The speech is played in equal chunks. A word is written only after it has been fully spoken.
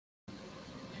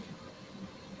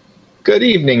Good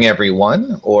evening,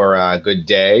 everyone, or good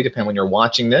day, depending on when you're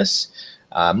watching this.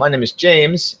 My name is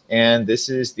James, and this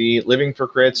is the Living for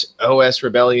Crits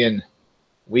OSRebellion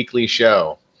weekly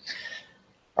show. All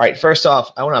right, first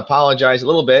off, I want to apologize a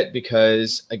little bit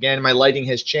because, again, my lighting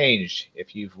has changed.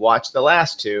 If you've watched the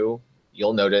last two,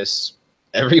 you'll notice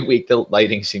every week the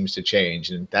lighting seems to change,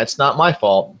 and that's not my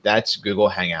fault. That's Google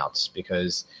Hangouts,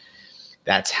 because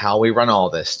that's how we run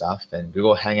all this stuff, and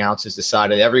Google Hangouts has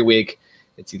decided every week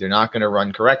it's either not going to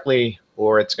run correctly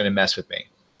or it's going to mess with me.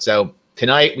 So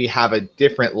tonight we have a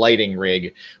different lighting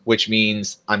rig, which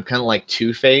means I'm kind of like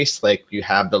Two-Face, like you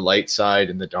have the light side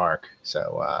and the dark.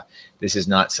 So this is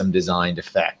not some designed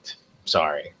effect.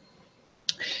 Sorry.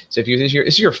 So if this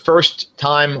is your first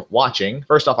time watching,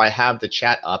 first off, I have the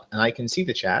chat up and I can see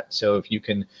the chat. So if you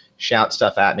can shout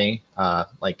stuff at me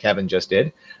like Kevin just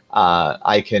did,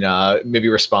 I can maybe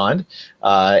respond.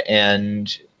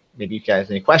 And maybe if you guys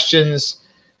have any questions,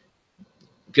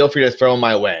 feel free to throw them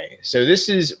my way. So this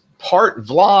is part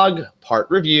vlog, part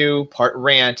review, part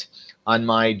rant on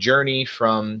my journey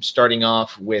from starting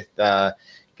off with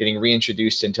getting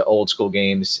reintroduced into old school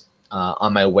games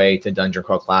on my way to Dungeon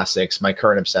Crawl Classics, my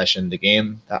current obsession, the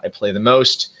game that I play the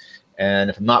most. And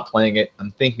if I'm not playing it,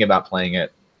 I'm thinking about playing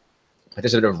it. But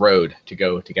there's a bit of road to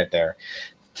go to get there.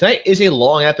 Tonight is a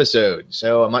long episode,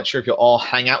 so I'm not sure if you'll all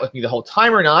hang out with me the whole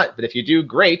time or not, but if you do,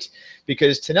 great,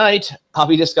 because tonight I'll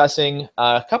be discussing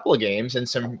a couple of games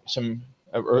and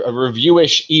a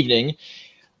review-ish evening.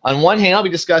 On one hand, I'll be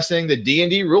discussing the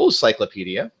D&D Rules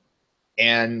Cyclopedia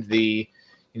and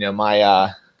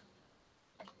my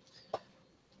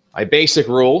basic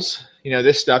rules.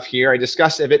 This stuff here. I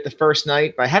discussed a bit the first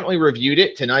night, but I haven't really reviewed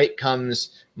it. Tonight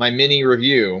comes my mini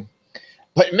review.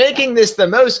 But making this the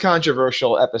most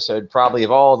controversial episode probably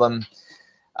of all of them,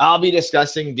 I'll be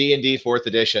discussing D&D 4th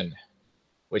Edition,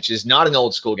 which is not an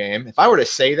old school game. If I were to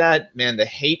say that, man, the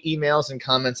hate emails and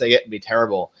comments I get would be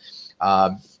terrible.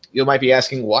 You might be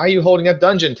asking, why are you holding up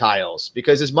dungeon tiles?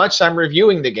 Because as much as I'm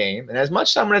reviewing the game, and as much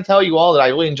as I'm going to tell you all that I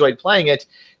really enjoyed playing it,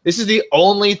 this is the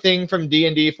only thing from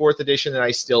D&D 4th Edition that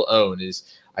I still own.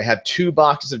 Is I have 2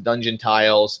 boxes of dungeon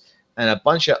tiles and a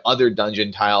bunch of other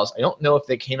dungeon tiles. I don't know if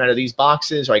they came out of these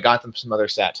boxes or I got them from some other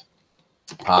set.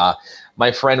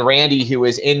 My friend Randy, who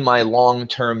was in my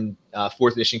long-term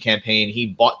 4th Edition campaign, he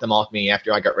bought them off me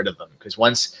after I got rid of them. Because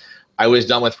once I was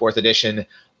done with 4th Edition,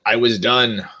 I was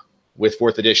done with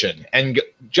 4th Edition. And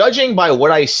judging by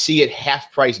what I see at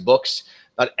half-price books,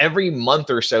 about every month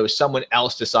or so, someone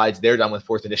else decides they're done with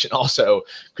 4th Edition also,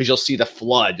 because you'll see the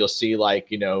flood. You'll see,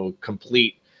 like,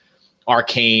 complete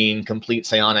arcane, complete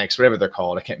psionics, whatever they're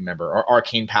called. I can't remember. Or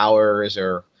arcane powers,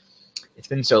 or it's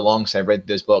been so long since I've read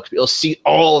those books. But you'll see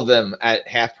all of them at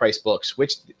half-price books,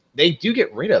 which they do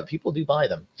get rid of. People do buy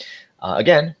them.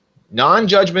 Again,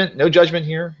 non-judgment, no judgment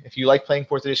here. If you like playing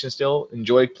 4th Edition still,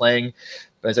 enjoy playing.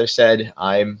 But as I've said,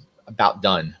 I'm about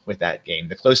done with that game.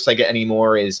 The closest I get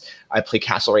anymore is I play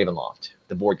Castle Ravenloft,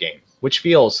 the board game, which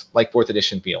feels like 4th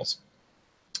Edition feels.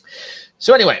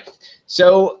 So anyway,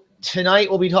 tonight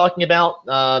we'll be talking about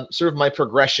sort of my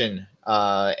progression,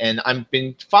 and I've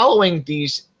been following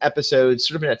these episodes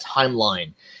sort of in a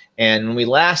timeline. And when we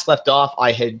last left off,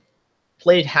 I had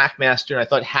played Hackmaster, and I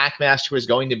thought Hackmaster was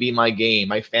going to be my game,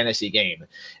 my fantasy game,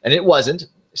 and it wasn't.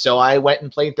 So I went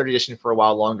and played 3rd Edition for a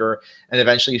while longer and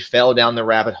eventually fell down the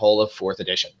rabbit hole of 4th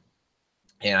Edition.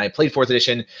 And I played 4th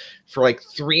Edition for like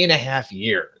 3.5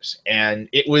 years, and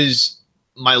it was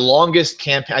my longest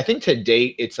campaign. I think to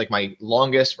date, it's like my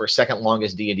longest or second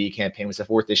longest D&D campaign was the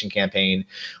 4th Edition campaign.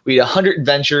 We had 100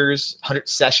 adventures, 100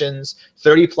 sessions,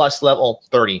 30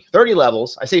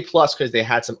 levels. I say plus because they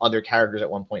had some other characters at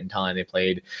one point in time they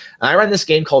played. And I ran this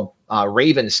game called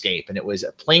Ravenscape, and it was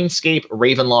a Planescape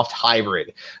Ravenloft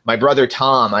hybrid. My brother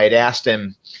Tom, I had asked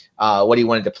him what he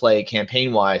wanted to play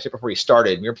campaign-wise right before he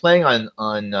started. We were playing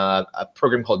on a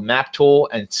program called Map Tool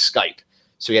and Skype.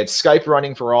 So we had Skype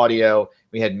running for audio.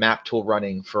 We had Map Tool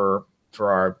running for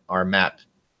our map,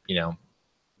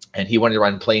 and he wanted to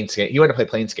run Planescape. He wanted to play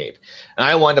Planescape, and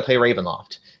I wanted to play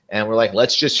Ravenloft. And we're like,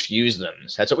 let's just fuse them.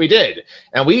 So that's what we did.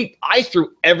 And I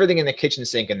threw everything in the kitchen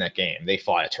sink in that game. They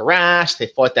fought a Tarrasque. They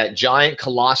fought that giant,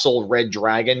 colossal red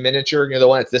dragon miniature. The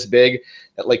one that's this big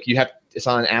that it's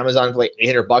on Amazon for like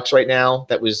 $800 right now.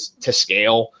 That was to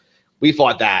scale. We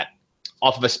fought that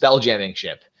off of a spelljamming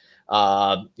ship.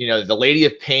 The Lady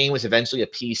of Pain was eventually a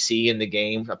PC in the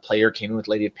game. A player came in with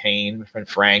Lady of Pain, my friend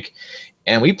Frank,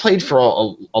 and we played for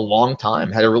a long time.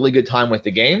 Had a really good time with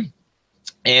the game,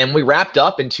 and we wrapped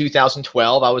up in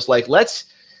 2012. I was like, let's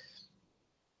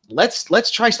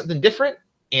try something different.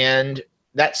 And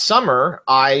that summer,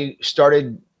 I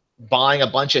started buying a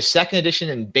bunch of second edition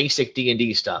and basic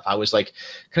D&D stuff. I was like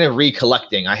kind of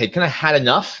recollecting. I had kind of had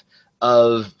enough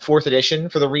of fourth edition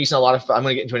for the reason I'm going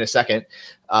to get into in a second.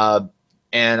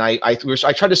 And I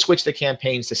tried to switch the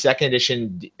campaigns to second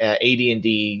edition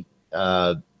AD&D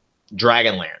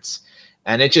Dragonlance,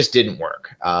 and it just didn't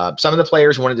work. Some of the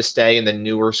players wanted to stay in the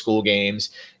newer school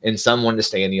games, and some wanted to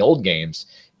stay in the old games.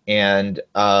 And it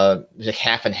was like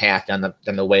half and half down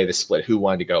the way of the split, who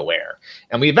wanted to go where.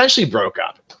 And we eventually broke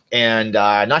up. And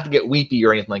not to get weepy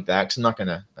or anything like that, because I'm not going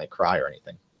to like cry or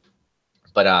anything.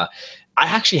 But I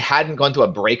actually hadn't gone through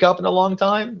a breakup in a long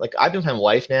time. Like, I've been with my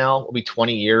wife now. It'll be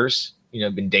 20 years.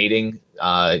 Been dating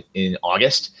in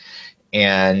August.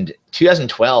 And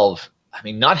 2012, I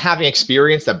mean, not having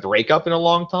experienced a breakup in a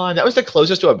long time, that was the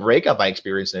closest to a breakup I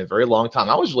experienced in a very long time.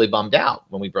 I was really bummed out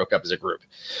when we broke up as a group.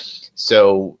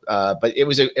 So, but it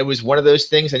was one of those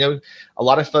things. I know a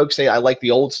lot of folks say I like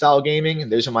the old style gaming,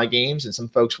 and those are my games. And some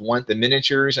folks want the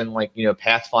miniatures and like,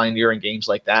 Pathfinder and games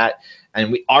like that.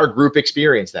 And our group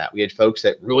experienced that. We had folks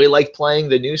that really liked playing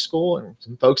the new school, and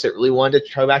some folks that really wanted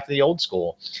to go back to the old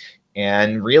school.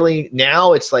 And really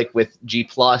now it's like with G+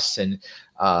 and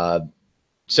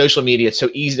social media, it's so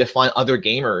easy to find other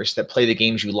gamers that play the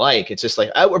games you like. It's just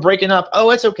like, oh, we're breaking up.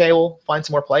 Oh, it's okay. We'll find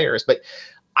some more players. But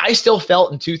I still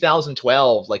felt in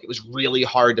 2012 like it was really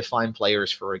hard to find players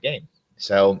for a game.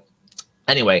 So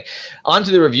anyway, on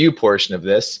to the review portion of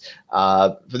this.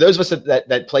 For those of us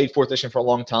that played 4th edition for a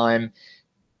long time,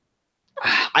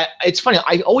 it's funny.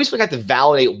 I always forgot to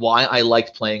validate why I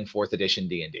liked playing 4th edition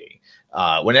D&D.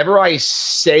 Whenever I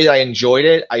say that I enjoyed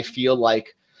it, I feel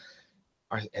like,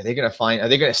 are they going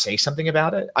to say something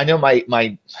about it? I know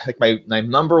my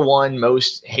number one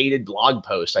most hated blog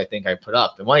post I think I put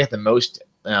up, and when I got the most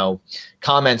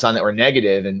comments on that were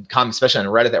negative, and especially on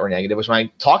Reddit that were negative, was when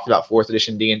I talked about 4th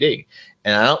edition D&D.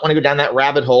 And I don't want to go down that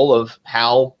rabbit hole of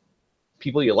how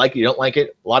people you like it, you don't like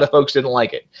it. A lot of folks didn't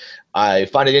like it. I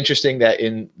find it interesting that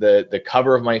in the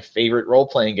cover of my favorite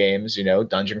role-playing games,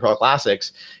 Dungeon Crawl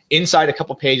Classics, inside a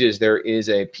couple pages there is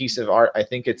a piece of art. I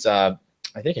think it's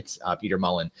Peter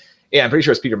Mullen. Yeah, I'm pretty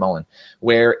sure it's Peter Mullen,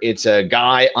 where it's a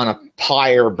guy on a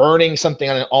pyre burning something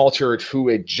on an altar to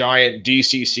a giant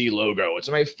DCC logo. It's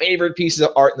one of my favorite pieces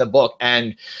of art in the book.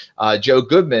 And Joe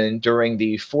Goodman, during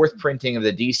the 4th printing of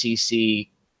the DCC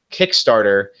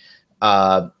Kickstarter,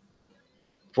 4th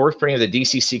printing of the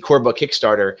DCC core book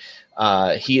Kickstarter,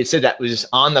 he had said that was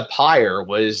on the pyre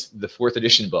was the 4th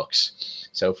edition books.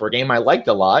 So for a game I liked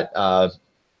a lot,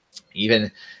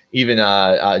 even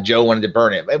Joe wanted to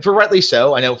burn it, and for rightly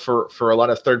so. I know for a lot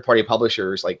of third-party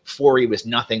publishers, like 4E was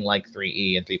nothing like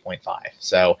 3E and 3.5.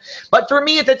 So, but for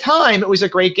me at the time, it was a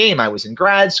great game. I was in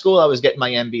grad school. I was getting my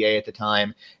MBA at the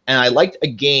time, and I liked a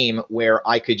game where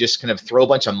I could just kind of throw a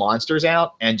bunch of monsters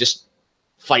out and just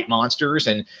fight monsters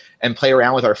and play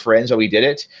around with our friends while we did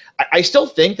it. I still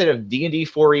think that if D&D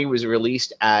 4E was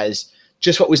released as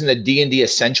just what was in the D&D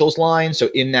Essentials line, so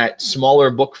in that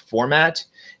smaller book format,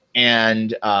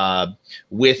 and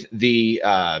with the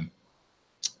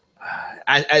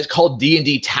as called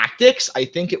D&D Tactics, I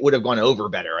think it would have gone over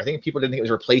better. I think if people didn't think it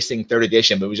was replacing 3rd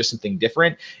edition, but it was just something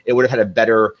different, it would have had a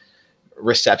better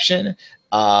reception.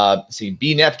 See,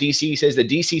 BNEF DC says the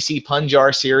DCC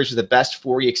Punjar series was the best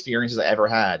 4E experiences I ever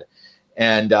had,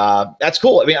 and that's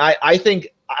cool. I mean, I think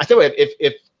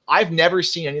if I've never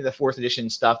seen any of the 4th edition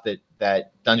stuff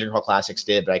that Dungeon Crawl Classics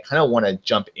did, but I kind of want to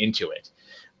jump into it.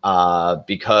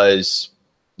 Because,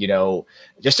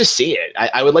 just to see it,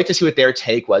 I would like to see what their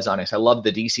take was on it. I love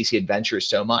the DCC adventures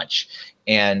so much.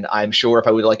 And I'm sure if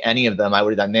I would like any of them, I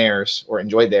would have done theirs or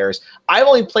enjoyed theirs. I've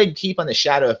only played Keep on the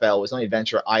Shadowfell. Was the only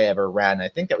adventure I ever ran. And I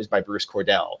think that was by Bruce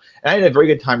Cordell. And I had a very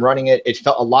good time running it. It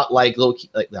felt a lot like Little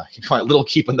Keep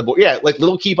on the Border. Yeah, like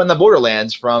Little Keep on the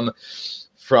Borderlands from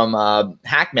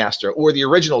Hackmaster, or the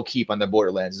original Keep on the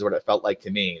Borderlands is what it felt like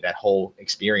to me, that whole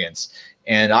experience.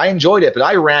 And I enjoyed it, but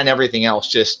I ran everything else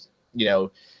just, we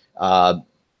had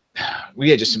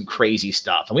just some crazy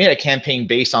stuff. And we had a campaign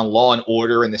based on Law and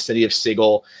Order in the city of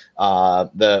Sigil.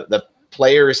 The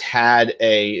players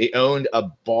they owned a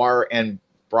bar and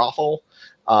brothel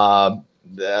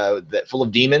full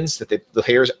of demons that the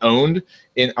players owned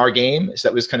in our game. So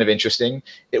that was kind of interesting.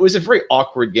 It was a very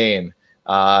awkward game.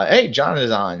 Hey, Jonathan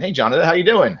is on. Hey, Jonathan, how you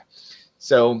doing?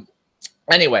 So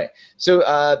anyway,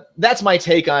 so that's my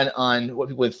take on what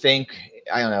people would think.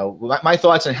 I don't know, my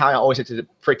thoughts on how I always have to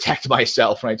protect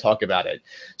myself when I talk about it.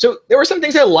 So there were some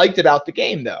things I liked about the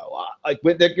game, though.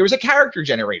 There was a character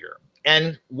generator.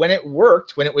 And when it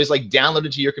worked, when it was like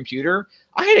downloaded to your computer,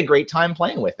 I had a great time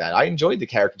playing with that. I enjoyed the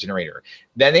character generator.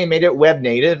 Then they made it web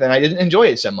native, and I didn't enjoy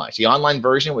it so much. The online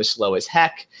version was slow as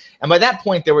heck. And by that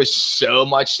point, there was so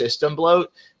much system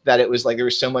bloat that it was like there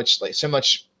was so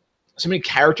many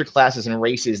character classes and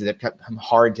races that become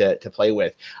hard to play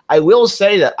with. I will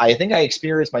say that I think I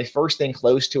experienced my first thing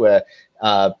close to a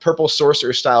purple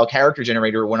sorcerer style character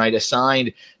generator when I'd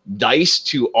assigned dice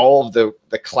to all of the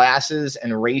classes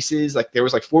and races. Like there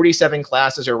was like 47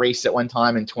 classes or races at one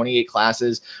time and 28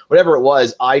 classes, whatever it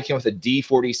was. I came with a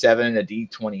D47 and a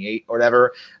D28 or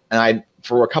whatever. And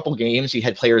for a couple games, you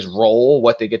had players roll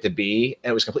what they get to be,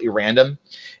 and it was completely random.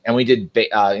 And we did,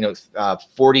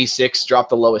 46, drop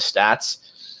the lowest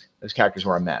stats. Those characters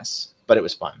were a mess, but it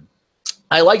was fun.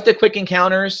 I liked the quick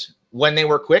encounters when they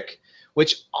were quick,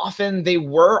 which often they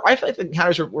were. I feel like the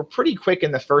encounters were pretty quick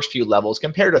in the first few levels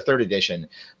compared to 3rd edition,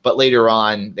 but later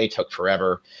on they took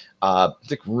forever. It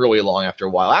took really long after a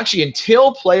while. Actually,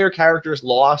 until player characters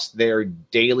lost their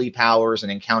daily powers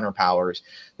and encounter powers,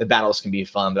 the battles can be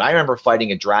fun. But I remember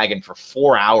fighting a dragon for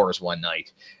 4 hours one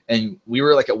night, and we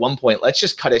were like at one point, let's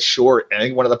just cut it short. And I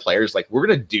think one of the players like, we're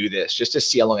gonna do this just to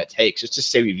see how long it takes, just to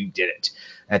say we did it.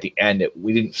 And at the end,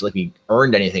 we didn't feel like we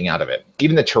earned anything out of it.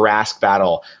 Even the Tarask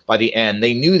battle, by the end,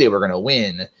 they knew they were gonna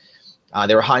win.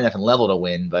 They were high enough in level to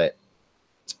win, but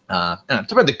I'm talking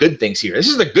about the good things here. This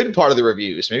is the good part of the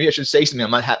reviews. Maybe I should say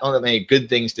something. I don't have many good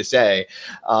things to say.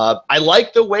 I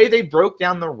like the way they broke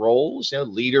down the roles,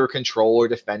 leader, controller,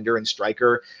 defender, and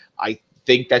striker. I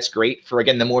think that's great for,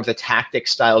 again, the more of the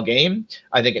tactics style game.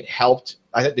 I think it helped.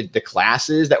 I think the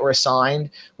classes that were assigned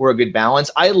were a good balance.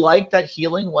 I like that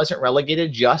healing wasn't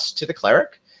relegated just to the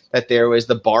cleric, that there was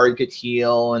the bard could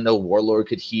heal and the warlord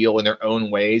could heal in their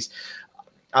own ways.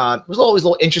 It was always a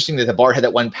little interesting that the bard had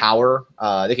that one power.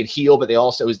 They could heal, but they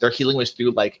also, their healing was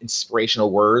through like inspirational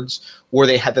words, or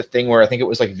they had the thing where I think it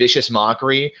was like vicious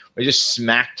mockery, where they just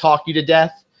smack talk you to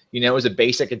death. It was a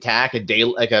basic attack,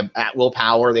 like a at-will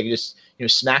power. They could just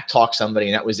smack talk somebody,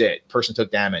 and that was it. Person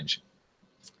took damage.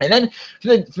 And then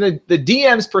from the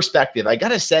DM's perspective, I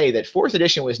gotta say that 4th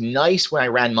edition was nice when I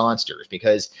ran monsters,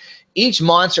 because each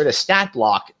monster had a stat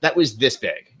block that was this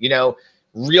big,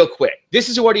 real quick. This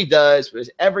is what he does. It was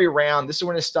every round. This is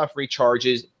when his stuff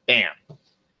recharges. Bam.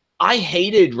 I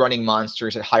hated running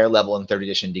monsters at higher level in 3rd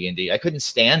edition D&D. I couldn't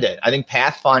stand it. I think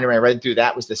Pathfinder, when I read through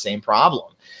that, was the same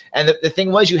problem. And the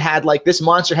thing was, you had like, this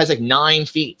monster has like 9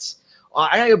 feats.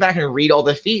 I gotta go back and read all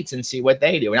the feats and see what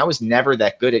they do. And I was never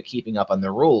that good at keeping up on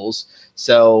the rules.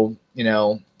 So,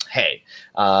 hey.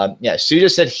 Yeah, Sue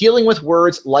just said, healing with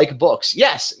words like books.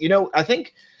 Yes, I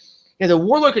think the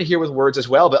warlord could heal with words as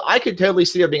well, but I could totally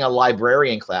see there being a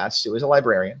librarian class. Sue is a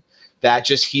librarian that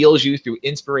just heals you through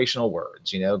inspirational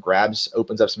words.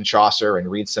 Opens up some Chaucer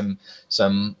and reads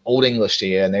some Old English to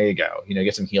you, and there you go.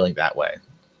 Get some healing that way.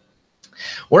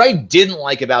 What I didn't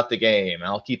like about the game, and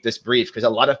I'll keep this brief because a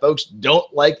lot of folks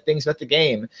don't like things about the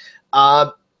game.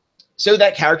 So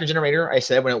that character generator, I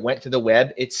said, when it went to the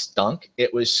web, it stunk.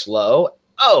 It was slow.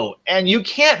 Oh, and you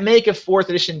can't make a 4th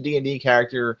edition D&D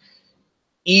character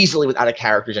easily without a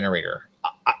character generator.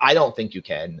 I don't think you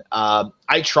can.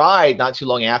 I tried not too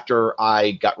long after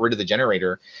I got rid of the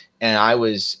generator, and I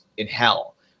was in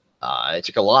hell. It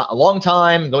took a long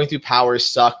time. Going through powers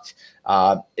sucked.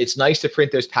 It's nice to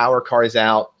print those power cards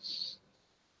out.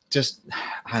 Just,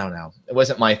 I don't know. It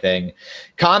wasn't my thing.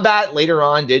 Combat later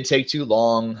on did take too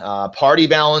long. Party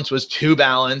balance was too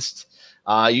balanced.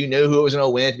 You knew who was going to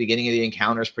win at the beginning of the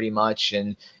encounters pretty much,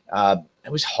 and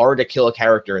it was hard to kill a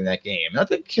character in that game. Not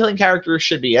that killing characters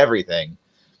should be everything.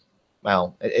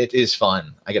 Well, it is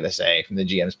fun, I gotta say, from the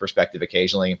GM's perspective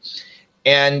occasionally.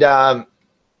 And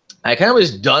I kind of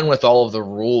was done with all of the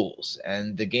rules,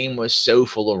 and the game was so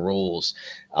full of rules.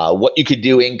 What you could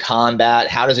do in combat,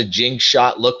 how does a jinx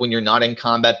shot look when you're not in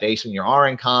combat based when you are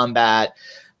in combat?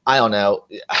 I don't know.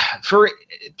 For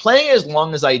playing as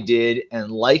long as I did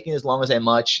and liking as long as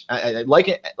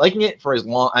liking it for as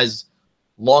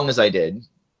long as I did,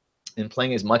 and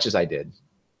playing as much as I did,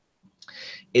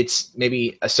 it's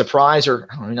maybe a surprise, or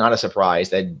not a surprise,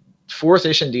 that 4th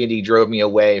edition D&D drove me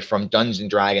away from Dungeons &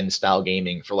 Dragons style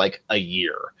gaming for like a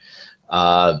year,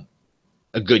 a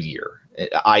good year.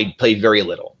 I played very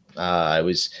little. I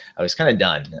was kind of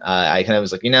done. I kind of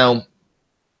was like,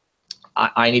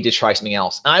 I need to try something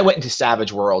else. And I went into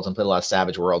Savage Worlds and played a lot of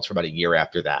Savage Worlds for about a year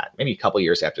after that, maybe a couple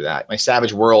years after that. My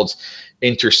Savage Worlds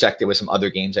intersected with some other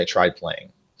games I tried playing.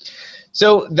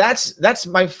 So that's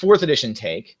my 4th edition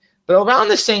take. But around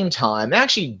the same time,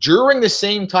 actually during the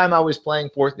same time I was playing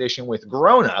 4th edition with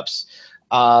grown-ups,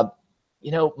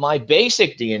 you know, my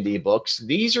basic D&D books,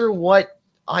 these are what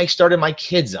I started my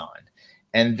kids on.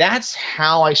 And that's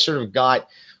how I sort of got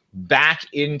back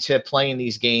into playing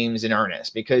these games in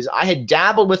earnest, because I had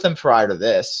dabbled with them prior to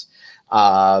this,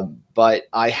 but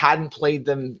I hadn't played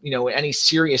them, you know, in any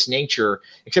serious nature,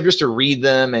 except just to read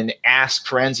them and ask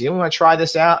friends, you know, want to try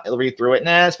this out? I'll read through it.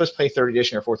 Nah, it's supposed to play 3rd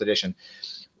edition or 4th edition.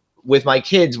 With my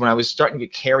kids, when I was starting to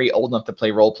get Carrie old enough to play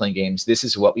role-playing games, this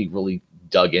is what we really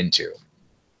dug into.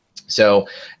 So,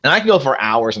 and I can go for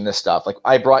hours on this stuff. Like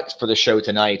I brought for the show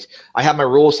tonight, I have my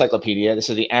Rules Cyclopedia.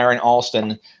 This is the Aaron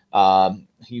Alston.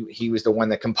 He was the one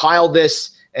that compiled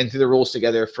this and threw the rules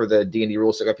together for the D&D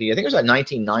Rules Cyclopedia. I think it was like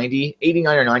 1990,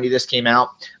 89 or 90 this came out.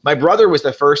 My brother was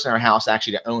the first in our house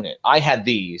actually to own it. I had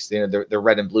these, you know, the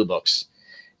red and blue books.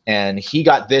 And he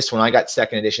got this when I got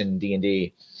 2nd edition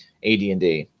D&D,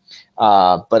 AD&D.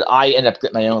 But I ended up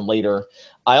getting my own later.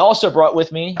 I also brought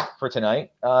with me for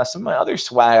tonight some of my other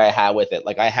swag I had with it.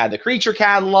 Like I had the creature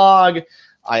catalog.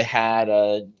 I had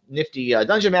a nifty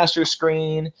Dungeon Master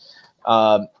screen.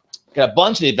 Got a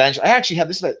bunch of the adventures. I actually have,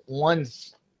 this is like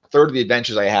 1/3 of the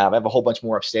adventures I have. I have a whole bunch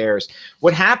more upstairs.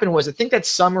 What happened was, I think that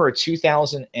summer of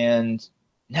 2000 and,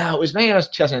 no, it was maybe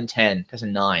 2010,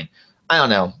 2009. I don't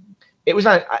know. It was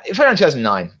right around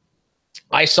 2009.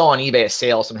 I saw on eBay a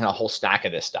sale, somehow a whole stack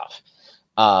of this stuff.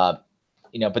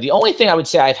 You know, but the only thing I would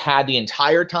say I've had the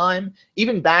entire time,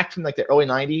 even back from like the early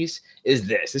 90s, is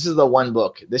this. This is the one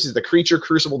book. This is the Creature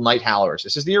Crucible Night Howlers.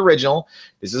 This is the original.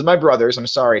 This is my brother's. I'm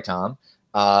sorry, Tom.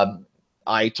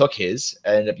 I took his.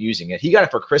 I ended up using it. He got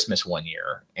it for Christmas one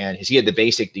year, and he had the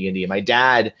basic D&D. My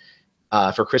dad,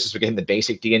 for Christmas, would get him the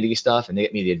basic D&D stuff, and they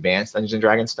get me the advanced Dungeons and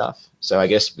Dragons stuff. So I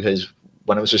guess because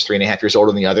one of us was 3.5 years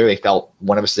older than the other, they felt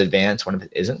one of us is advanced, one of us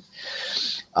isn't.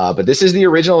 But this is the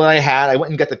original that I had. I went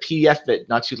and got the PDF of it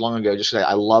not too long ago just because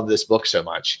I love this book so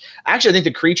much. Actually, I think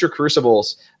the Creature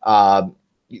Crucibles, I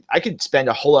could spend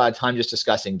a whole lot of time just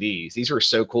discussing these. These were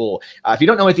so cool. If you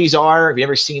don't know what these are, if you've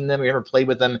never seen them, if you've never played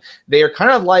with them, they are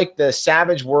kind of like the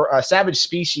Savage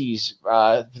Species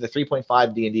for the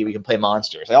 3.5 D&D. We can play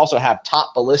monsters. I also have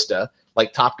Top Ballista,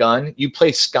 like Top Gun. You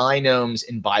play sky gnomes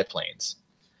in biplanes.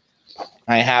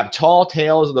 I have Tall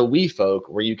Tales of the Wee Folk,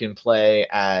 where you can play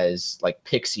as like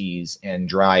pixies and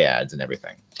dryads and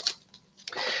everything.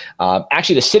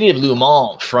 Actually, the city of Le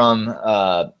Mans from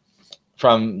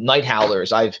Night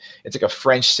Howlers, it's like a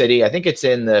French city. I think it's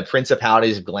in the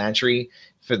Principalities of Glantry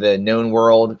for the known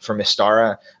world for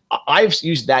Mystara. I've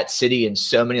used that city in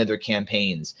so many other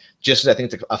campaigns just because I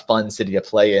think it's a fun city to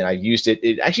play in. I used it.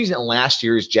 It actually used it in last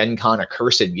year's Gen Con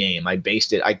Accursed game. I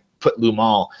put Le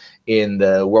Mans in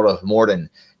the world of Morden,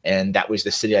 and that was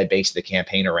the city I based the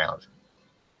campaign around.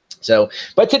 So,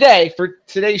 but today, for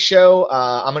today's show,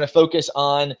 I'm going to focus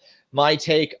on my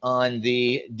take on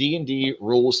the D&D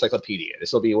Rules Cyclopedia.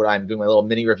 This will be what I'm doing my little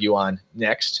mini review on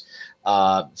next.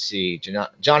 Let's see,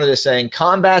 Jonathan is saying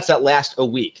combats that last a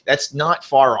week. That's not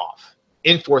far off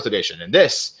in 4th edition. And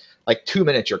this, like 2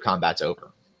 minutes, your combat's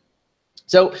over.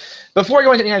 So before I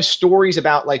go into any kind of stories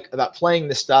about playing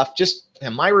this stuff, just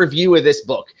my review of this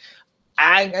book.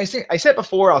 I said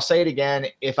before, I'll say it again.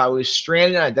 If I was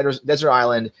stranded on a desert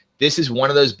island, this is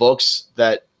one of those books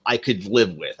that I could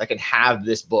live with. I could have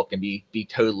this book and be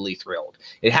totally thrilled.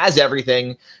 It has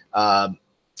everything.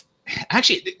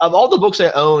 Actually, of all the books I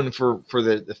own for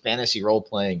the fantasy role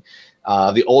playing,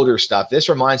 the older stuff, this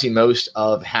reminds me most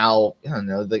of how, I don't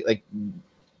know, like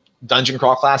Dungeon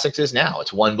Crawl Classics is now.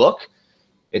 It's one book.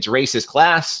 It's racist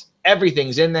class.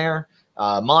 Everything's in there.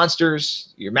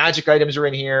 Monsters, your magic items are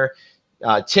in here.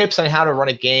 Tips on how to run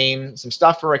a game, some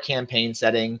stuff for a campaign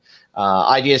setting,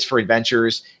 ideas for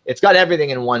adventures. It's got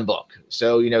everything in one book.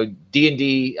 So, you know,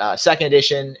 D&D 2nd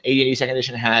edition, AD&D 2nd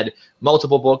edition had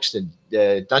multiple books,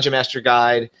 the Dungeon Master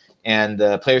Guide and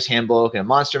the Player's Handbook and a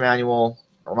Monster Manual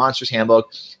or Monster's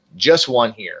Handbook. Just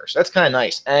one here. So that's kind of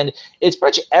nice. And it's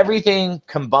pretty much everything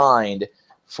combined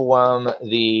from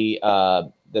the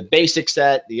basic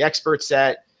set, the expert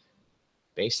set,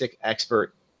 basic,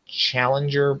 expert,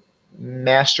 challenger,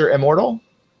 master, immortal. Am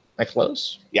I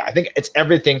close? Yeah, I think it's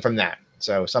everything from that.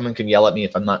 So someone can yell at me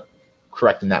if I'm not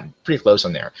correct in that. I'm pretty close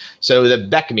on there. So the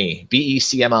BECMI,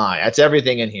 BECMI, that's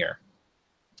everything in here.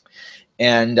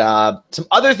 And some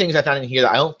other things I found in here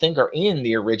that I don't think are in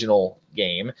the original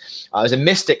game. There's a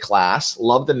Mystic class.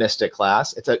 Love the Mystic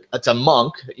class. It's a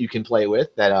monk that you can play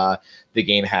with that the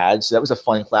game had. So that was a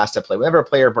fun class to play. Whenever a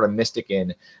player brought a Mystic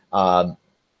in, I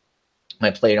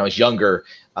played when I was younger.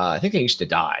 I think they used to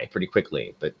die pretty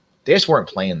quickly, but They just weren't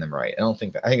playing them right. I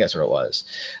think that's what it was.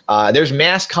 There's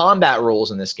mass combat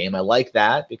rules in this game. I like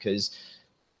that because,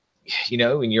 you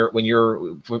know, when you're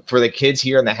for the kids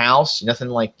here in the house, nothing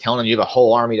like telling them you have a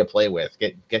whole army to play with.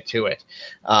 Get to it.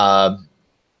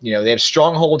 You know, they have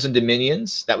strongholds and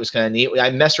dominions. That was kind of neat.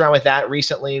 I messed around with that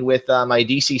recently with my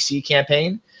DCC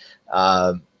campaign.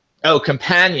 Oh,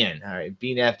 companion. All right,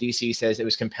 BNFDC says it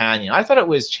was companion. I thought it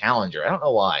was challenger. I don't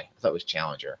know why. I thought it was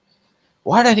challenger.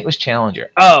 Why did I think it was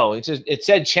challenger? Oh, it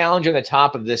said challenger at the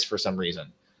top of this for some reason.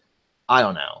 I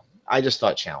don't know. I just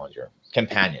thought challenger.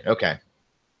 Companion. Okay.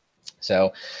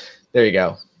 So there you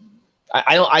go.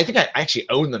 I think I actually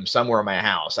own them somewhere in my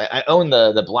house. I own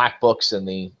the black books and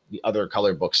the other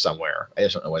colored books somewhere. I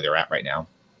just don't know where they're at right now.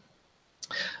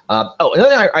 Oh, another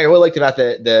thing I really liked about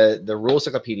the Rules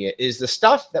Cyclopedia is the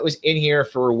stuff that was in here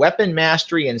for weapon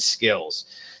mastery and skills.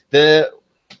 The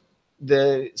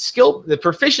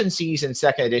proficiencies in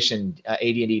second edition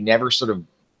AD&D never sort of,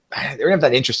 they're not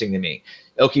that interesting to me.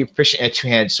 Okay, proficient in a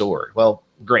two-handed sword. Well,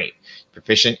 great.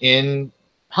 Proficient in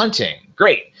hunting.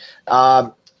 Great.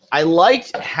 I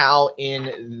liked how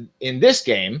in this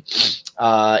game,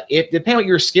 if depending on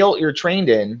your skill you're trained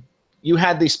in, you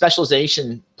had the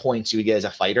specialization points you would get as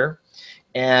a fighter,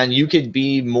 and you could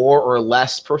be more or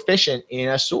less proficient in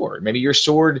a sword. Maybe your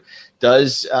sword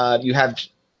does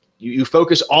you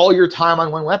focus all your time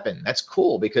on one weapon. That's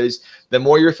cool because the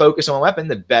more you're focused on one weapon,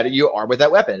 the better you are with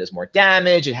that weapon. It does more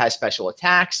damage. It has special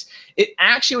attacks. It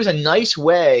actually was a nice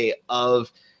way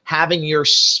of having your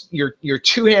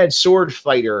two-handed sword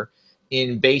fighter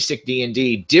in basic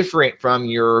D&D different from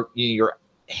your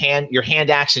hand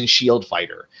axe shield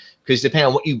fighter, because depending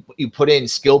on what you put in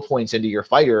skill points into your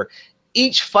fighter,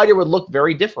 each fighter would look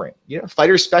very different. You know,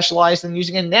 fighters specialized in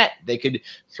using a net. They could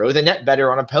throw the net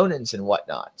better on opponents and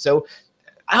whatnot. So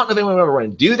I don't know if anyone would ever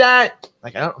want to do that.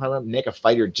 Like, I don't know how to make a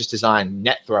fighter just design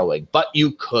net throwing, but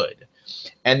you could.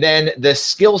 And then the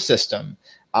skill system.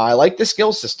 I like the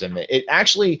skill system.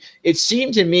 It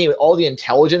seemed to me with all the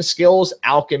intelligence skills,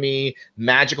 alchemy,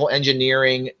 magical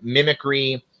engineering,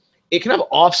 mimicry, it kind of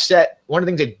offset. One of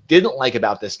the things I didn't like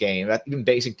about this game, even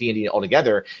basic D&D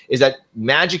altogether, is that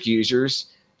magic users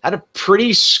had a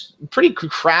pretty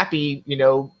crappy, you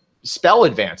know, spell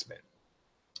advancement.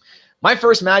 My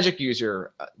first magic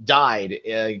user died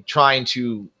trying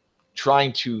to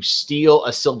steal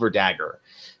a silver dagger.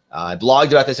 I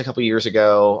blogged about this a couple years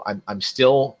ago. I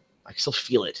still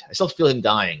feel it. I still feel him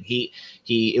dying.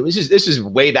 This is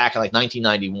way back in like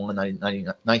 1991,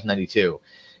 1992.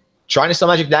 Trying to steal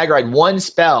magic dagger. I had one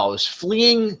spell. I was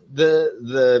fleeing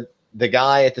the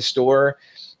guy at the store,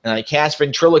 and I cast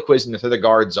ventriloquism to throw the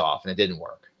guards off, and it didn't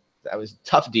work. That was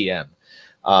tough DM.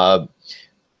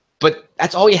 But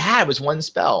that's all he had was one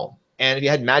spell. And if you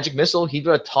had magic missile, he'd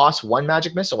go to toss one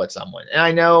magic missile at someone. And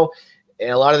I know in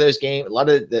a lot of those games, a lot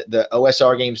of the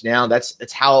OSR games now,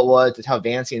 that's how it was. That's how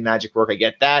Fantasy and Magic work. I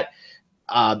get that.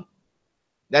 I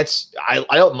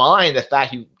don't mind the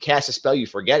fact you cast a spell, you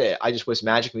forget it. I just wish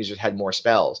magic users had more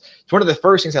spells. It's one of the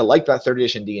first things I liked about 3rd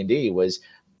edition D&D was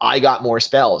I got more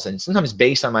spells, and sometimes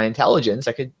based on my intelligence,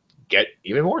 I could get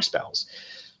even more spells.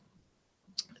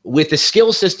 With the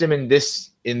skill system in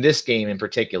this game in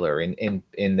particular, in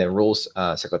the Rules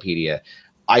Cyclopedia,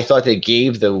 I thought they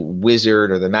gave the wizard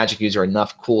or the magic user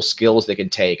enough cool skills they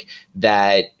could take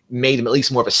that made them at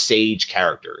least more of a sage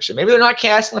character. So maybe they're not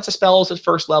casting lots of spells at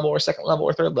 1st level or 2nd level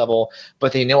or 3rd level,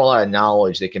 but they know a lot of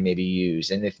knowledge they can maybe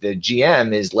use. And if the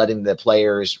GM is letting the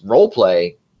players role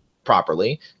play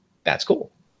properly, that's cool.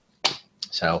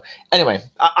 So anyway,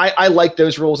 I like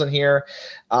those rules in here.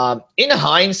 In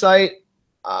hindsight,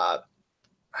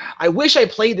 I wish I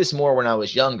played this more when I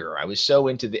was younger. I was so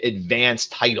into the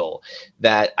advanced title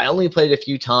that I only played it a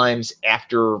few times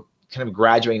after kind of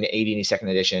graduating to AD&D 2nd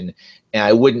edition, and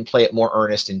I wouldn't play it more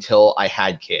earnest until I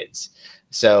had kids.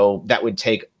 So that would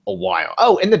take a while.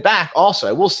 Oh, in the back also,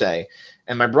 I will say,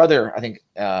 and my brother, I think,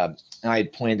 I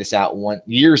had pointed this out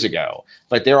years ago,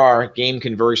 but there are game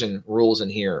conversion rules in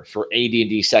here for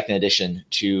AD&D 2nd edition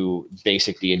to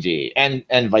basic D&D and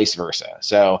vice versa.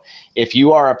 So if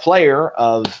you are a player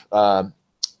of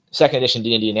 2nd edition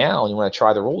D&D now and you want to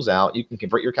try the rules out, you can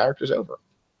convert your characters over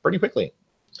pretty quickly.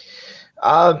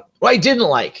 What I didn't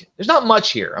like, there's not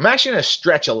much here. I'm actually going to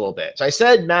stretch a little bit. So I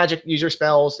said magic user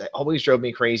spells, that always drove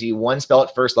me crazy. One spell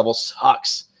at 1st level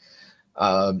sucks.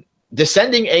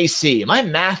 Descending AC,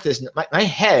 my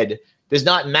head does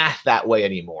not math that way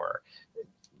anymore.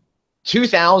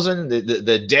 2000,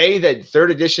 the day that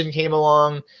 3rd edition came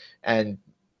along, and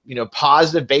you know,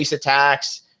 positive base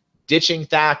attacks, ditching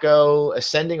Thaco,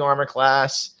 ascending armor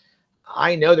class.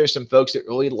 I know there's some folks that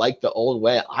really like the old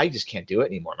way. I just can't do it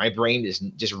anymore. My brain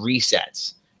just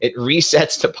resets. It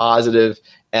resets to positive,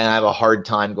 and I have a hard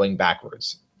time going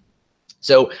backwards.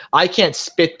 So I can't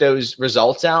spit those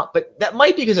results out, but that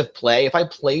might be because of play. If I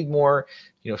played more,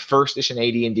 first edition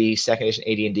AD&D, second edition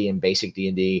AD&D, and basic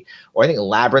D&D, or I think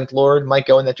Labyrinth Lord might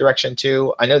go in that direction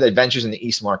too. I know that Adventures in the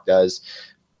Eastmark does.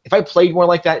 If I played more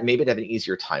like that, maybe I'd have an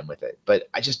easier time with it, but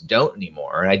I just don't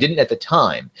anymore, and I didn't at the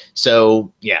time.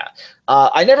 So yeah,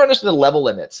 I never understood the level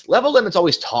limits. Level limits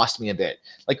always tossed me a bit.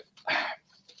 Like,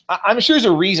 I'm sure there's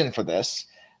a reason for this,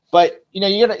 but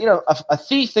you got a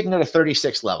thief that can go to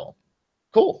 36 level.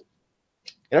 Cool.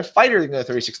 You have a fighter that can go to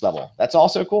 36 level. That's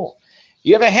also cool.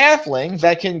 You have a halfling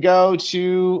that can go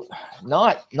to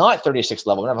not 36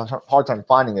 level. I have a hard time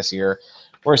finding this here.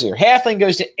 Where's it here? Halfling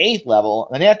goes to 8th level,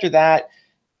 and after that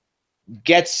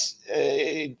gets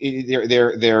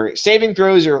their saving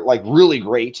throws are like really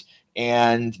great,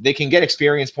 and they can get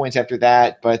experience points after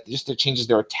that, but just it changes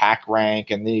their attack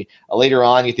rank, and later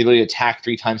on you get the ability to attack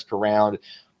 3 times per round.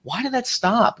 Why did that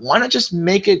stop? Why not just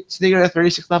make it so they go to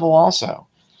 36 level also?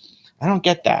 I don't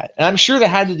get that. And I'm sure that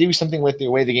had to do something with the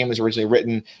way the game was originally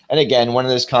written. And again, one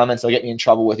of those comments will get me in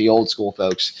trouble with the old school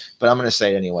folks, but I'm going to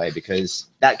say it anyway because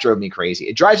that drove me crazy.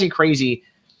 It drives me crazy.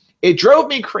 It drove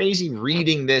me crazy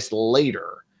reading this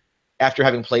later after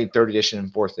having played 3rd edition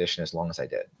and 4th edition as long as I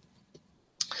did.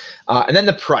 And then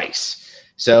the price.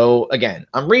 So again,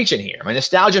 I'm reaching here. My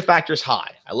nostalgia factor is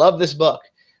high. I love this book,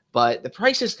 but the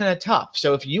price is kind of tough.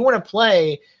 So if you want to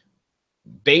play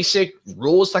basic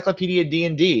rules cyclopedia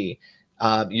D&D,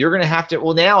 you're going to have to,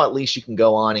 well, now at least you can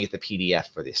go on and get the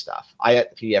PDF for this stuff. I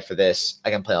got the PDF for this. I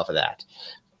can play off of that.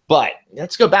 But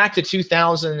let's go back to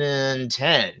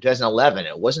 2010, 2011.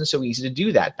 It wasn't so easy to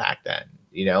do that back then,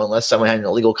 unless someone had an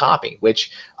illegal copy,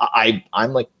 which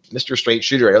I'm like Mr. Straight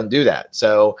Shooter. I don't do that.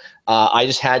 So I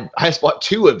just bought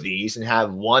 2 of these and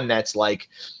have one that's like,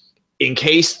 in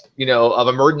case, of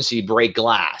emergency, break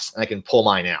glass, and I can pull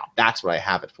mine out. That's what I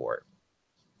have it for.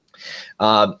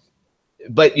 But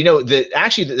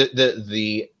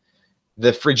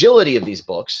the fragility of these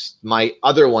books, my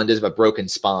other one does have a broken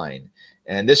spine,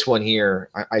 and this one here,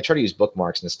 I try to use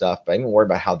bookmarks and stuff, but I'm even worried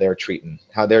about how they're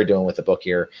doing with the book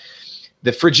here.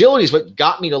 The fragility is what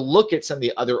got me to look at some of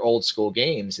the other old school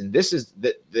games, and this is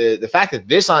the fact that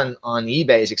this on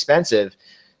eBay is expensive.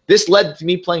 This led to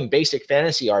me playing basic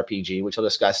fantasy RPG, which I'll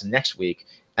discuss next week,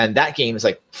 and that game is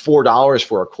like $4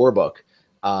 for a core book.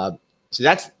 So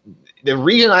that's the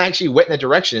reason I actually went in that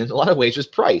direction in a lot of ways was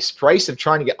price of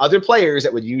trying to get other players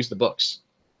that would use the books.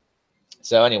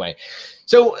 So anyway,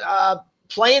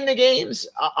 playing the games,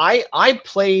 I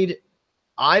played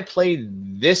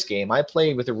this game. I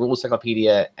played with the Rules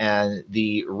Cyclopedia and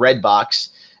the red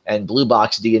box and blue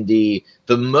box D&D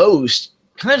the most,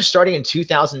 kind of starting in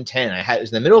 2010. It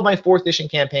was in the middle of my 4th edition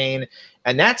campaign,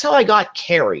 and that's how I got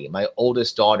Carrie, my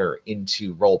oldest daughter,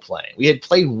 into role-playing. We had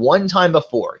played one time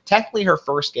before. Technically, her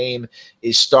first game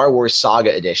is Star Wars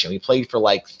Saga Edition. We played for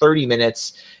like 30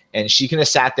 minutes, and she kind of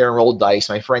sat there and rolled dice.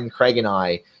 My friend Craig and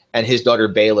I, and his daughter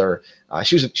Baylor,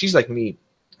 she's like me,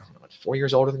 I don't know, 4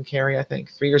 years older than Carrie, I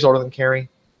think. 3 years older than Carrie,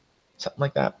 something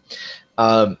like that.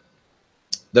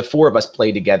 The 4 of us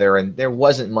played together, and there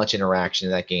wasn't much interaction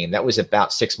in that game. That was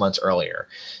about 6 months earlier.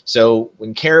 So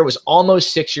when Kara was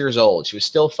almost 6 years old, she was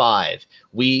still 5,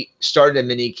 we started a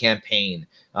mini campaign,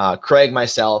 Craig,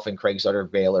 myself, and Craig's daughter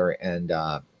Baylor, and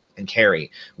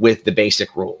Carrie, with the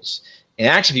basic rules. And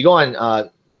actually, if you go on,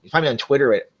 you find me on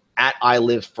Twitter at I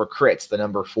Live for Crits, the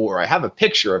number 4. I have a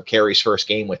picture of Carrie's first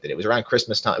game with it. It was around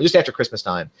Christmas time, just after Christmas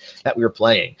time that we were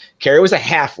playing. Carrie was a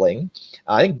halfling.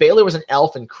 I think Baylor was an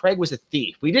elf and Craig was a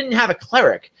thief. We didn't have a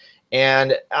cleric,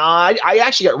 and I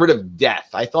actually got rid of death.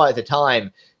 I thought at the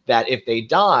time that if they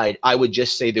died, I would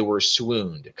just say they were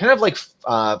swooned. Kind of like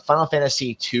Final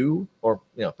Fantasy II or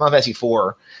Final Fantasy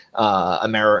IV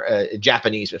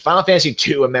Japanese, but Final Fantasy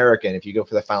II American, if you go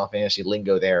for the Final Fantasy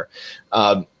lingo there.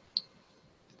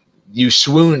 You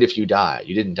swooned if you died.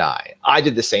 You didn't die. I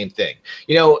did the same thing.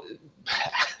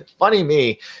 Funny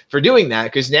me for doing that,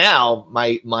 because now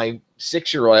my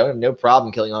 6-year-old, I would have no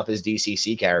problem killing off his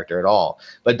DCC character at all.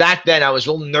 But back then, I was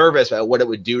real nervous about what it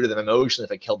would do to them emotionally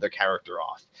if I killed their character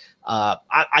off.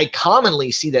 I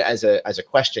commonly see that as a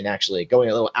question, actually, going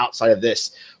a little outside of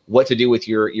this, what to do with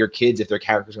your kids if their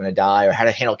character's going to die, or how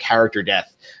to handle character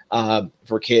death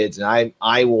for kids. And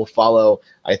I will follow,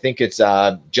 I think it's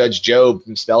Judge Job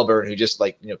from Spellburn, who just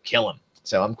kill him.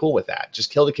 So I'm cool with that.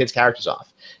 Just kill the kids' characters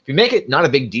off. If you make it not a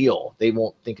big deal, they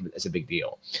won't think of it as a big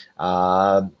deal.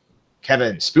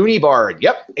 Kevin, Spoony Bard.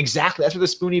 Yep, exactly. That's where the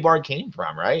Spoony Bard came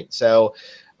from, right? So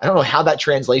I don't know how that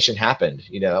translation happened.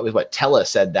 It was what Tella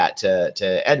said that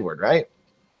to Edward, right?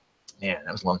 Man,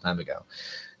 that was a long time ago.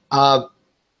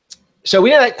 So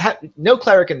we had no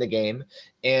cleric in the game,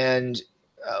 and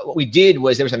what we did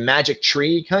was there was a magic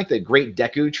tree, kind of like the Great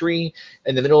Deku tree,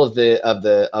 in the middle of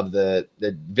the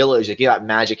village that gave out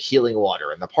magic healing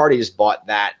water, and the party just bought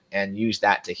that and used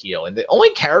that to heal. And the only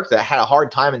character that had a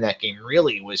hard time in that game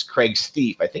really was Craig's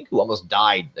thief, I think, who almost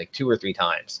died like 2 or 3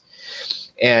 times.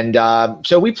 And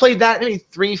so we played that maybe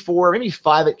 3, 4, maybe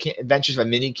 5 adventures of a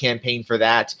mini campaign for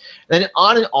that. And then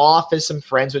on and off, as some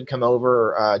friends would come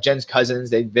over, Jen's cousins,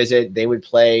 they'd visit, they would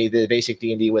play the basic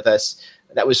D&D with us.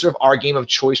 That was sort of our game of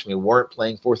choice when we weren't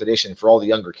playing 4th edition for all the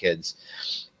younger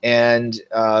kids. And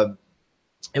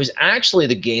it was actually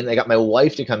the game that got my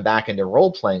wife to come back into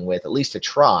role-playing with, at least to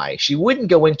try. She wouldn't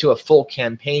go into a full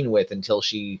campaign with until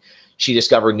we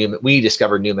discovered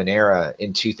Numenera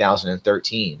in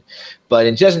 2013. But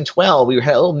in 2012, we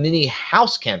had a little mini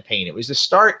house campaign. It was the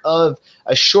start of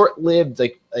a short-lived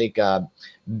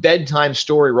bedtime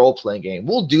story role-playing game.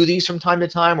 We'll do these from time to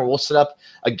time, where we'll set up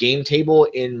a game table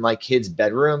in my kid's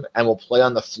bedroom and we'll play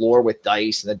on the floor with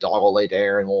dice, and the dog will lay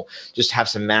there, and we'll just have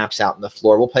some maps out on the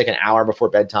floor. We'll play like an hour before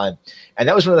bedtime. And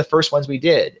that was one of the first ones we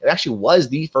did. It actually was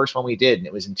the first one we did, and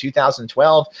it was in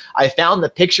 2012. I found the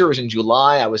picture. It was in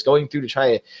July. I was going through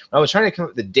when I was trying to come up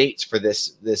with the dates for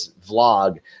this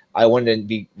vlog, I wanted to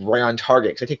be right on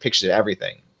target because I take pictures of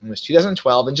everything. It was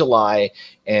 2012 in July,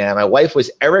 and my wife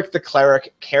was Eric the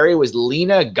Cleric. Carrie was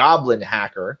Lena Goblin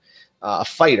Hacker, a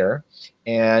fighter,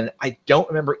 and I don't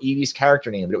remember Evie's character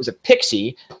name, but it was a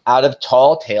pixie out of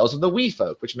Tall Tales of the Wee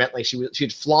Folk, which meant like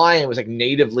she'd fly and was like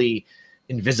natively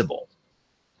invisible.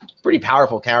 Pretty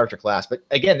powerful character class, but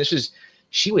again,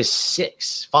 she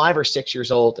was 5 or 6 years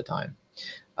old at the time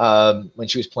when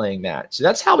she was playing that. So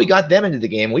that's how we got them into the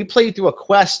game. We played through a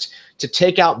quest to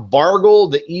take out Bargle,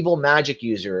 the evil magic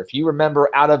user. If you remember,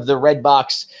 out of the red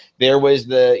box, there was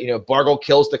Bargle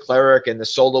kills the cleric and the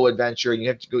solo adventure, and you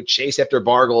have to go chase after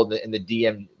Bargle in the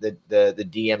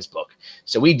DM's book.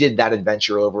 So we did that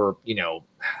adventure over, I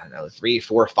don't know, 3,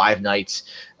 4, 5 nights,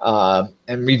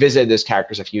 and revisited those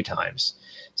characters a few times.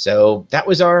 So that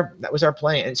was our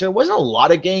plan. And so it wasn't a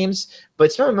lot of games,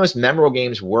 but some of the most memorable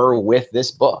games were with this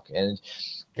book. And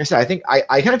like I said, I think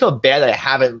I kind of feel bad that I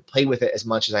haven't played with it as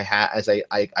much as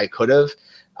I could have.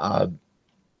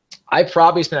 I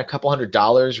probably spent a couple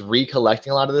 $100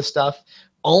 recollecting a lot of this stuff,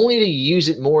 only to use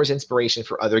it more as inspiration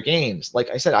for other games. Like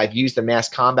I said, I've used the mass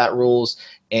combat rules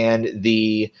and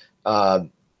the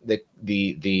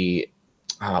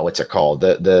what's it called?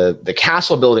 The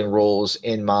castle building rules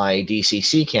in my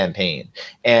DCC campaign.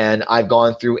 And I've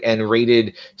gone through and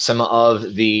rated some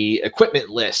of the equipment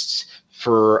lists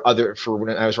for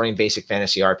when I was running basic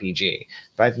fantasy RPG.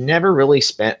 But I've never really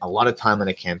spent a lot of time on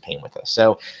a campaign with this.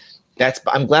 So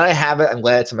I'm glad I have it. I'm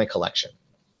glad it's in my collection.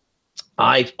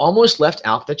 I've almost left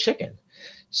out the chicken.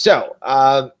 So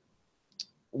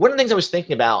one of the things I was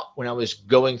thinking about when I was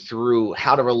going through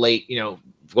how to relate,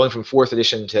 going from 4th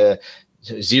edition to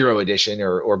 0 edition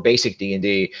or basic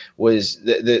D&D, was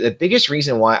the biggest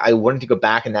reason why I wanted to go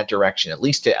back in that direction, at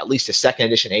least to 2nd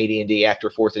edition AD&D after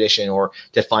 4th edition, or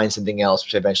to find something else,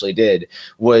 which I eventually did,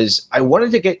 was I wanted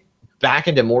to get back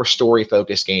into more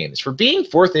story-focused games. For being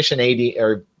 4th edition AD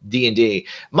or D&D,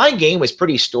 my game was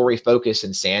pretty story-focused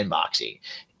and sandboxy.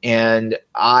 And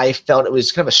I felt it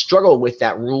was kind of a struggle with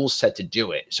that rule set to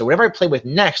do it. So whenever I played with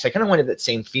Next, I kind of wanted that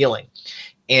same feeling.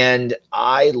 And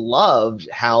I loved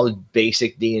how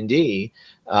basic D&D,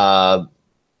 how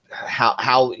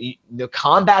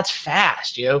combat's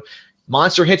fast.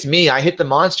 Monster hits me, I hit the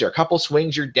monster. A couple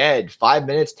swings, you're dead. 5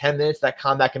 minutes, 10 minutes, that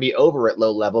combat can be over at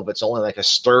low level, but it's only like a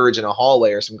scourge in a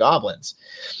hallway or some goblins.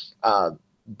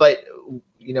 But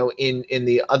in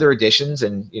the other editions,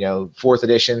 and 4th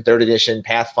edition, 3rd edition,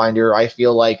 Pathfinder, I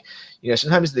feel like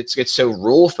sometimes it gets so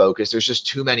rule focused. There's just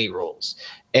too many rules.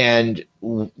 And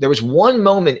there was one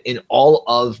moment in all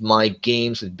of my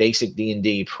games with basic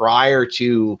D&D prior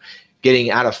to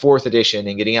getting out of 4th edition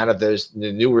and getting out of the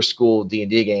newer school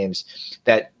D&D games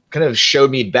that kind of showed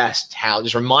me best, how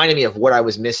just reminded me of what I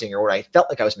was missing or what I felt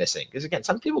like I was missing. Because again,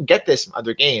 some people get this from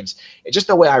other games. It's just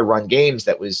the way I run games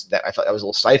that I felt I was a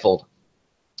little stifled.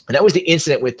 And that was the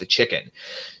incident with the chicken.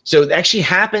 So it actually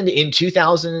happened in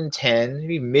 2010,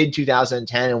 maybe mid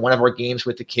 2010, in one of our games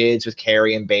with the kids, with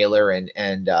Carrie and Baylor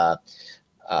and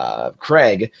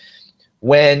Craig,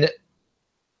 when,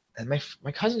 and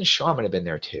my cousin Sean might have been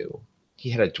there too. He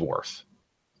had a dwarf.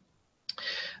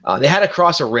 They had to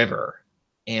cross a river,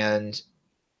 and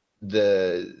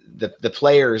the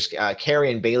players,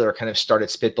 Carrie and Baylor, kind of started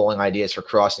spitballing ideas for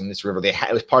crossing this river.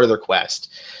 It was part of their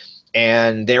quest.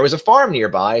 And there was a farm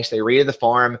nearby, so they raided the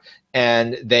farm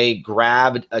and they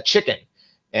grabbed a chicken.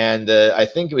 And I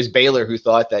think it was Baylor who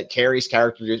thought that Carrie's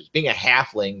character, just being a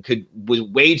halfling, was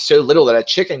weighed so little that a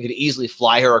chicken could easily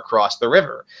fly her across the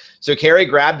river. So Carrie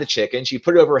grabbed the chicken, she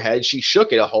put it over her head, she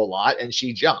shook it a whole lot, and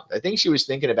she jumped. I think she was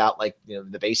thinking about, like,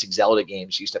 the basic Zelda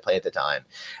games she used to play at the time.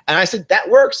 And I said, that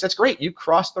works. That's great. You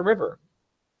crossed the river.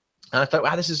 And I thought,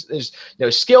 wow, this is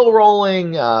skill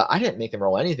rolling. I didn't make them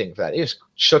roll anything for that. They just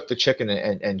shook the chicken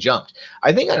and jumped.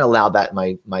 I think I'd allow that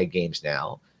in my games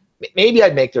now. Maybe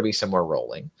I'd make there be some more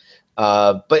rolling.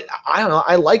 But I don't know.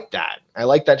 I like that. I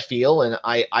like that feel, and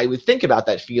I would think about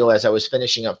that feel as I was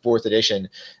finishing up 4th edition,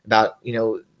 about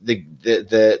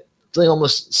the feeling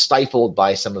almost stifled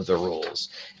by some of the rules.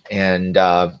 And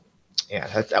yeah,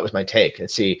 that was my take.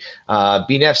 Let's see.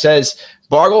 BNF says,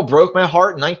 Bargle broke my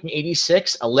heart in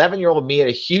 1986. 11-year-old me had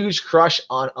a huge crush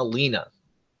on Alina.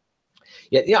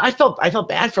 Yeah, I felt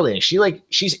bad for Alina.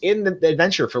 She's in the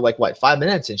adventure for like, what, 5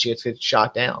 minutes, and she gets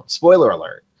shot down. Spoiler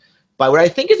alert. By what I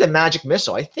think is a magic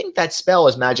missile. I think that spell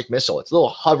is magic missile. It's a little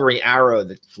hovering arrow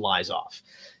that flies off.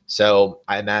 So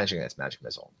I imagine that's magic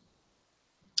missile.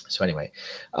 So anyway,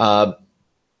 that's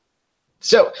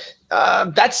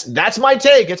my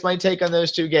take. It's my take on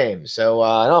those 2 games. So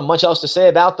I don't have much else to say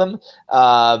about them.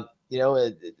 I'm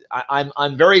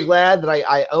very glad that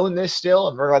I own this still.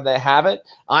 I'm very glad that I have it.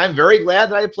 I'm very glad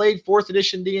that I played 4th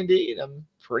edition D&D, and I'm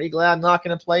pretty glad I'm not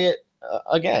going to play it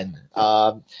again.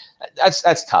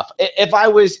 That's tough.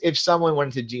 If someone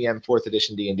wanted to GM 4th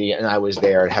edition D&D and I was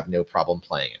there, I'd have no problem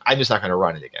playing it. I'm just not going to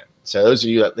run it again. So those of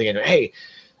you that thinking, hey,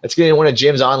 let's get into one of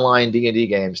Jim's online D&D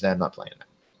games, then I'm not playing that.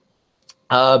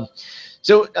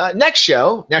 So next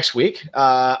week,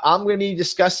 I'm going to be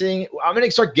discussing, I'm going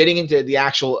to start getting into the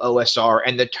actual OSR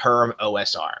and the term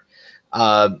OSR.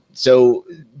 So,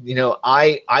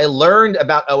 I learned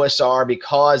about OSR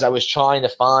because I was trying to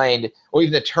find, or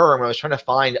even the term, I was trying to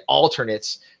find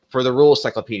alternates for the Rules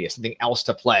Cyclopedia, something else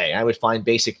to play. I would find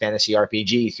basic fantasy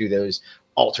RPG through those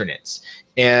alternates.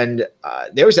 And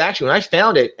there was actually, when I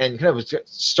found it and kind of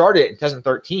started in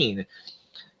 2013,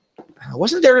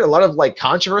 wasn't there a lot of like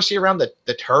controversy around the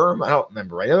term? I don't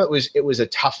remember. I know it was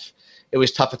tough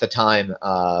at the time.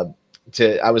 I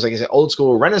was, like I said, old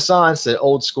school Renaissance and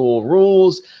old school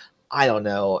rules. I don't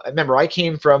know. I remember I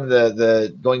came from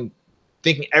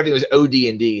thinking everything was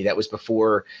OD&D. That was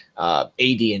before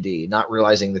AD&D, not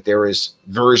realizing that there was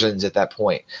versions at that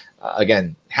point.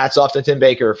 Again, hats off to Tim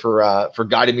Baker for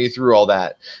guiding me through all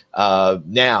that.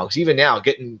 Now, because even now,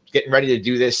 getting ready to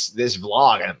do this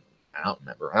vlog, I don't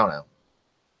remember. I don't know.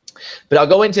 But I'll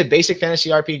go into basic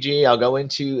fantasy RPG. I'll go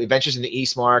into Adventures in the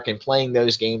Eastmark and playing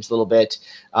those games a little bit.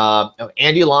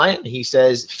 Andy Lyon, he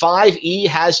says 5e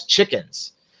has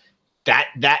chickens.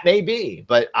 That may be,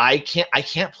 but I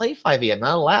can't play 5e. I'm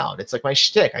not allowed. It's like my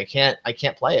shtick. I can't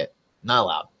play it. Not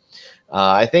allowed.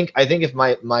 I think if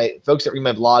my folks that read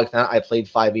my blog found out I played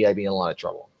 5e, I'd be in a lot of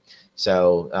trouble.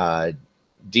 So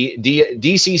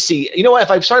DCC. You know what?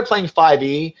 If I started playing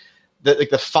 5e,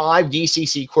 the 5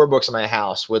 DCC core books in my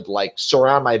house would like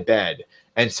surround my bed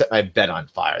and set my bed on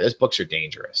fire. Those books are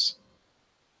dangerous.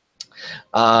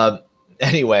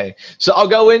 Anyway, so I'll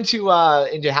go into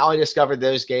how I discovered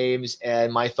those games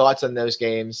and my thoughts on those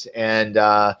games, and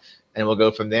we'll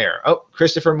go from there. Oh,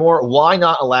 Christopher Moore, why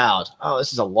not allowed? Oh,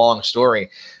 this is a long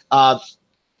story.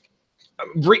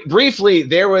 Briefly,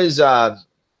 there was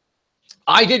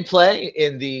I did play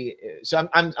in the, so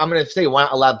I'm going to say why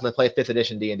not allowed to play 5th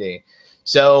edition D&D.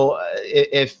 So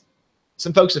if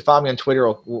some folks that follow me on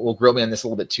Twitter will grill me on this a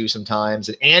little bit too sometimes.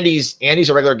 And Andy's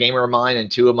a regular gamer of mine in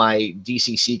 2 of my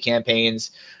DCC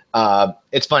campaigns.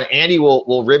 It's fun. Andy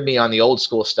will rib me on the old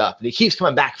school stuff, but he keeps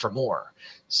coming back for more.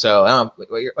 So I don't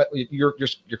know, you're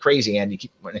crazy, Andy. You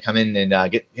keep wanting to come in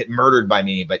and get murdered by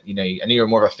me, but I know you're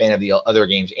more of a fan of the other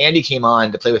games. Andy came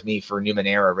on to play with me for Newman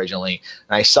Era originally,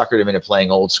 and I suckered him into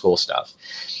playing old school stuff.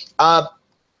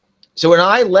 So when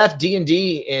I left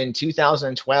D&D in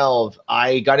 2012,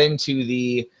 I got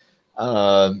into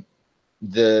what's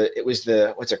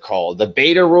it called? The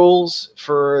beta rules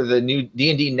for the new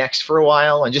D&D Next for a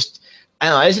while, and just, I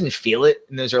don't know, I just didn't feel it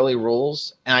in those early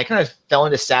rules, and I kind of fell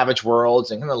into Savage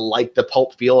Worlds and kind of liked the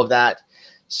pulp feel of that.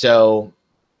 So,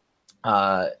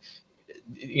 I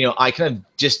kind of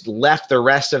just left the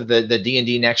rest of the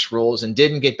D&D Next rules and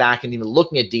didn't get back and even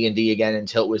looking at D&D again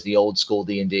until it was the old school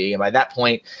D&D. And by that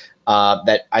point,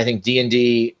 that I think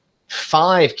D&D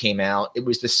 5 came out, it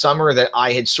was the summer that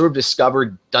I had sort of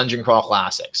discovered Dungeon Crawl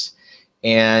Classics.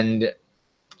 And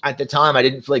at the time, I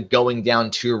didn't feel like going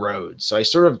down 2 roads. So I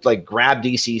sort of like grabbed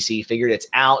DCC, figured it's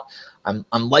out. I'm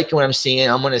liking what I'm seeing.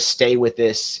 I'm going to stay with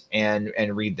this and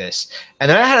read this. And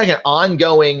then I had like an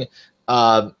ongoing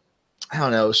I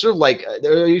don't know, sort of like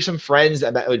there were some friends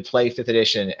that would play 5th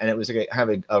edition, and it was like kind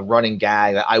of a running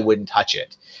gag that I wouldn't touch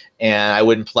it, and I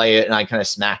wouldn't play it, and I kind of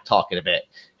smack talk it a bit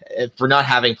for not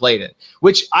having played it,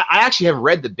 which I actually have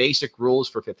read the basic rules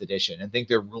for 5th edition and think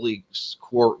they're really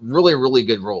core, really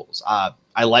good rules.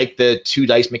 I like the 2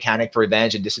 dice mechanic for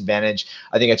advantage and disadvantage.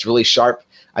 I think it's really sharp.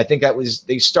 I think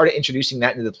they started introducing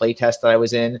that into the playtest that I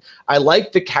was in. I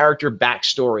like the character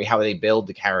backstory, how they build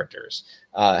the characters,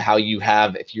 how you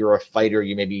have, if you're a fighter,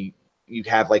 you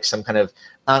have like some kind of,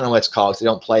 I don't know what it's called, 'cause they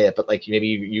don't play it, but like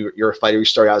you're a fighter, you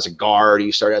start out as a guard,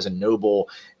 you start out as a noble,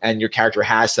 and your character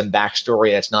has some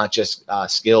backstory that's not just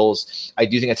skills. I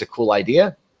do think that's a cool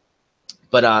idea.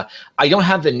 But I don't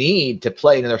have the need to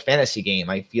play another fantasy game.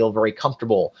 I feel very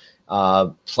comfortable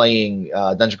playing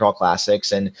Dungeon Crawl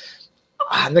Classics, and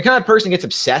I'm the kind of person that gets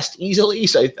obsessed easily.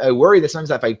 So I worry that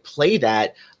sometimes if I play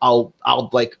that, I'm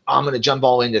going to jump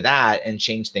all into that and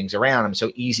change things around. I'm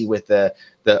so easy with the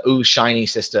ooh shiny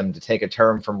system, to take a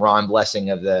term from Ron Blessing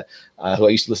of the who I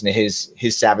used to listen to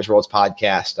his Savage Worlds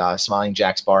podcast, Smiling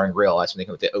Jack's Bar and Grill. That's when they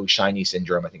come with the ooh shiny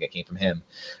syndrome. I think it came from him.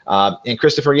 And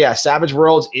Christopher, yeah, Savage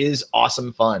Worlds is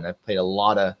awesome fun. I've played a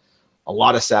lot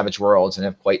of Savage Worlds and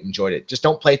have quite enjoyed it. Just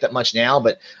don't play it that much now,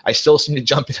 but I still seem to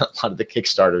jump in a lot of the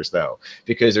Kickstarters though,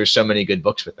 because there's so many good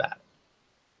books with that.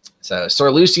 So Sir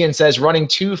Lucian says, running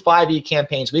 2 5e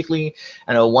campaigns weekly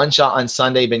and a one-shot on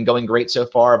Sunday, been going great so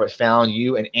far, but found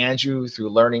you and Andrew through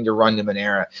learning to run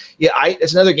Numenera. Yeah,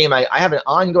 it's another game. I have an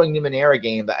ongoing Numenera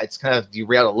game, but it's kind of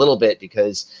derailed a little bit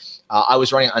because I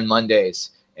was running on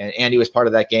Mondays, and Andy was part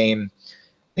of that game.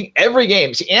 I think every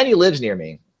game, see, Andy lives near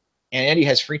me, and Andy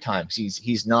has free time.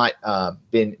 He's not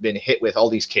been hit with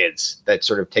all these kids that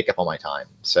sort of take up all my time.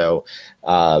 So,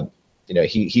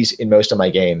 he's in most of my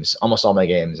games, almost all my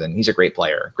games, and he's a great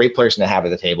player. Great person to have at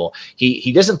the table.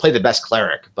 He doesn't play the best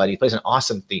cleric, but he plays an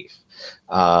awesome thief.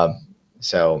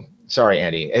 So sorry,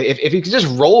 Andy. If he could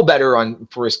just roll better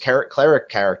for his cleric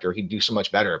character, he'd do so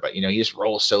much better. But he just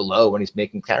rolls so low when he's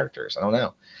making characters. I don't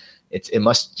know. He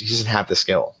doesn't have the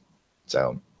skill.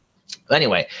 So.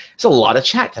 Anyway, it's a lot of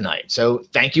chat tonight. So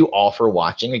thank you all for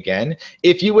watching again.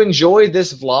 If you enjoyed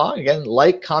this vlog, again,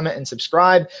 like, comment, and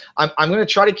subscribe. I'm going to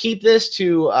try to keep this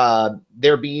to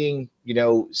there being,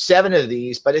 7 of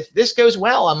these. But if this goes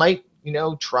well, I might,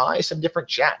 try some different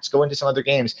chats, go into some other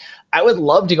games. I would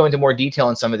love to go into more detail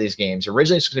on some of these games.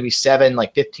 Originally, it's going to be 7,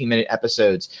 15-minute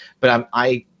episodes. But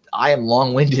I am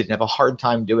long-winded and have a hard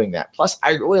time doing that. Plus,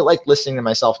 I really like listening to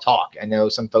myself talk. I know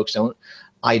some folks don't.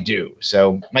 I do.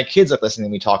 So my kids like listening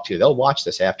to me talk too. They'll watch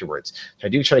this afterwards. So I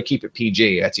do try to keep it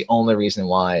PG. That's the only reason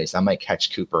why is I might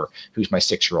catch Cooper, who's my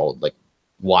 6-year-old,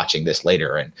 watching this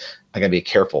later, and I gotta be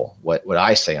careful what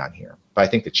I say on here. But I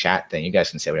think the chat thing, you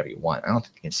guys can say whatever you want. I don't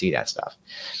think you can see that stuff.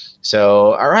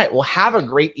 So, all right. Well, have a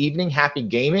great evening. Happy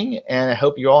gaming, and I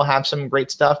hope you all have some great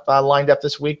stuff lined up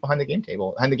this week behind the game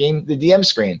table, behind the DM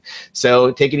screen.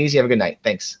 So take it easy. Have a good night.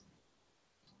 Thanks.